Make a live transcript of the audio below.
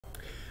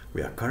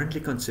We are currently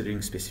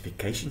considering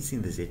specifications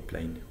in the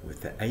Z-plane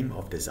with the aim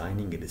of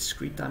designing a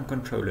discrete time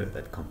controller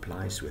that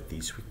complies with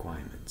these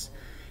requirements.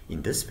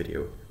 In this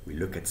video, we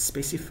look at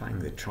specifying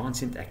the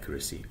transient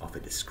accuracy of a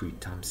discrete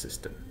time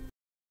system.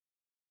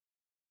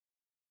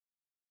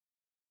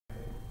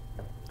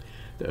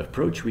 The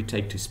approach we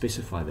take to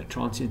specify the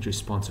transient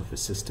response of a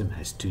system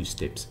has two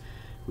steps.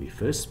 We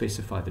first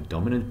specify the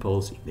dominant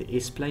poles in the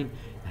S-plane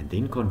and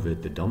then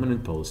convert the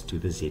dominant poles to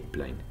the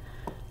Z-plane.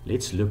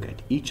 Let's look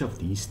at each of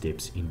these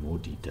steps in more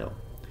detail.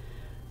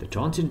 The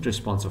transient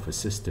response of a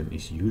system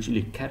is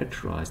usually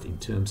characterized in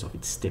terms of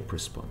its step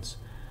response.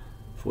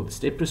 For the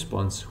step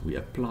response, we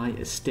apply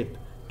a step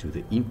to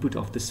the input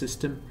of the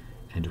system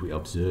and we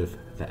observe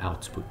the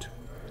output.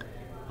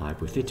 A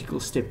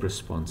hypothetical step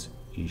response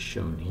is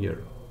shown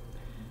here.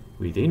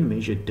 We then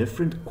measure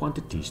different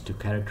quantities to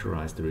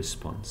characterize the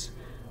response.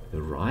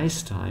 The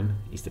rise time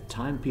is the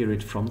time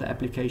period from the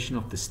application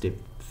of the step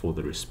for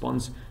the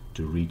response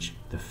to reach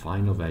the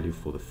final value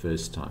for the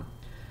first time.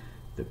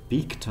 The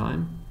peak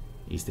time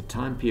is the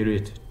time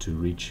period to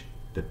reach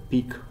the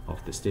peak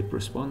of the step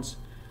response.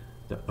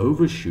 The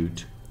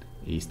overshoot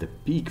is the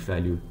peak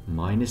value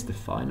minus the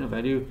final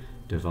value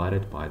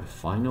divided by the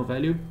final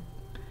value.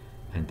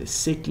 And the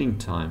settling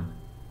time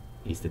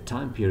is the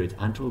time period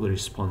until the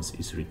response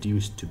is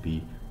reduced to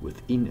be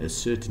within a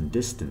certain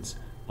distance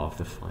of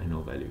the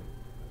final value.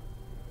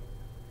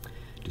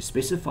 To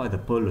specify the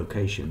pole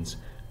locations,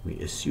 we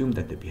assume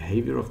that the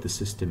behavior of the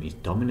system is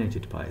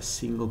dominated by a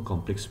single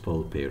complex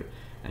pole pair,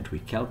 and we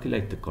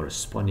calculate the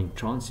corresponding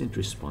transient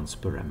response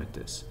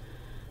parameters.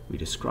 We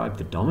describe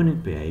the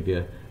dominant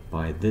behavior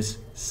by this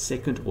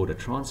second-order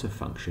transfer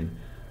function,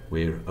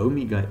 where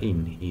omega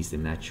n is the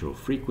natural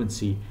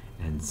frequency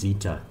and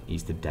zeta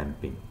is the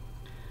damping.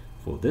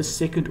 For this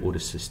second-order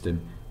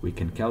system, we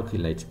can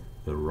calculate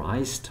the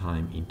rise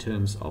time in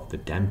terms of the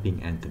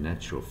damping and the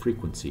natural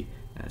frequency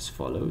as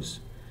follows: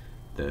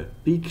 the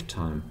peak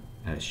time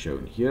as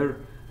shown here,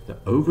 the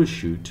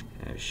overshoot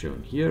as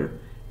shown here,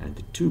 and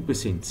the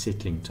 2%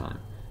 settling time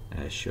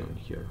as shown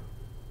here.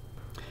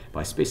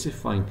 By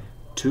specifying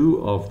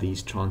two of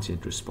these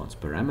transient response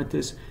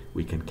parameters,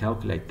 we can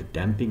calculate the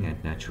damping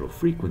and natural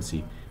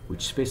frequency,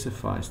 which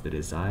specifies the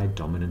desired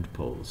dominant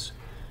poles.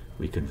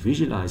 We can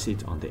visualize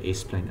it on the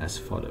S-plane as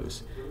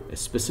follows. A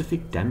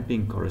specific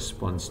damping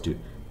corresponds to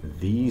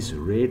these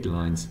red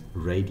lines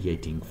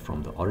radiating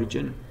from the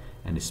origin,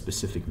 and a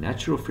specific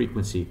natural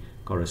frequency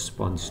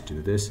corresponds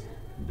to this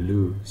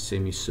blue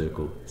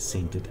semicircle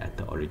centered at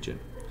the origin.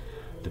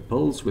 The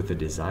poles with the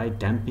desired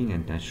damping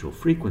and natural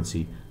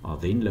frequency are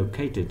then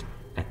located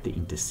at the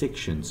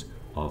intersections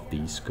of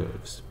these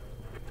curves.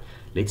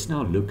 Let's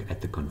now look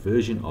at the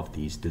conversion of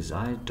these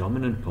desired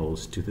dominant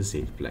poles to the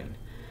Z-plane.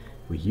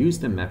 We use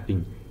the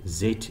mapping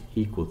Z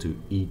equal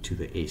to e to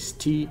the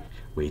st,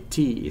 where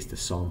t is the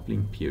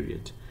sampling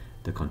period.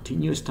 The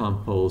continuous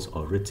time poles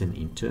are written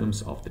in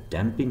terms of the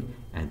damping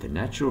and the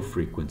natural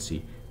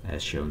frequency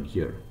as shown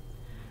here.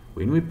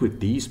 When we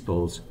put these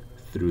poles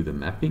through the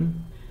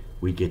mapping,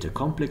 we get a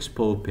complex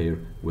pole pair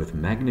with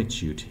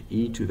magnitude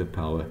e to the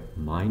power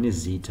minus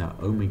zeta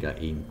omega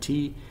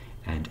nt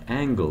and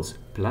angles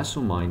plus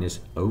or minus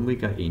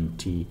omega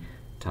nt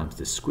times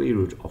the square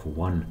root of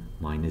 1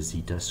 minus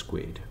zeta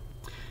squared.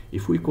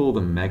 If we call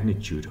the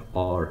magnitude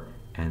r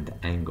and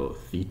the angle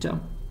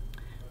theta,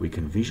 we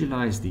can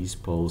visualize these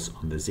poles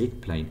on the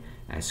Z-plane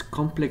as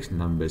complex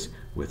numbers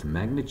with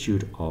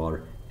magnitude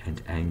r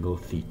and angle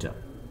theta.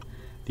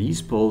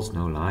 These poles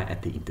now lie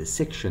at the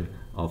intersection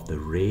of the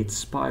red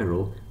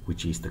spiral,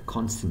 which is the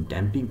constant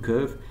damping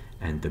curve,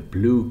 and the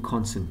blue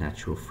constant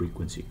natural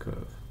frequency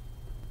curve.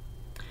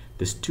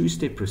 This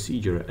two-step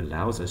procedure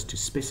allows us to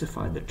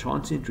specify the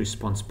transient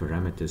response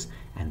parameters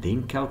and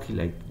then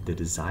calculate the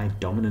desired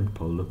dominant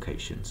pole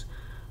locations.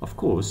 Of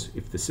course,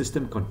 if the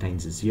system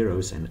contains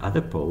zeros and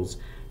other poles,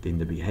 then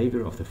the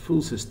behavior of the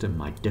full system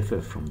might differ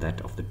from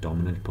that of the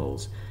dominant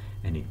poles,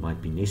 and it might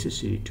be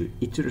necessary to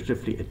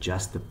iteratively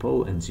adjust the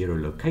pole and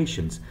zero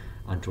locations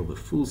until the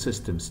full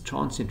system's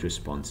transient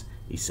response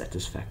is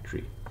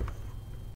satisfactory.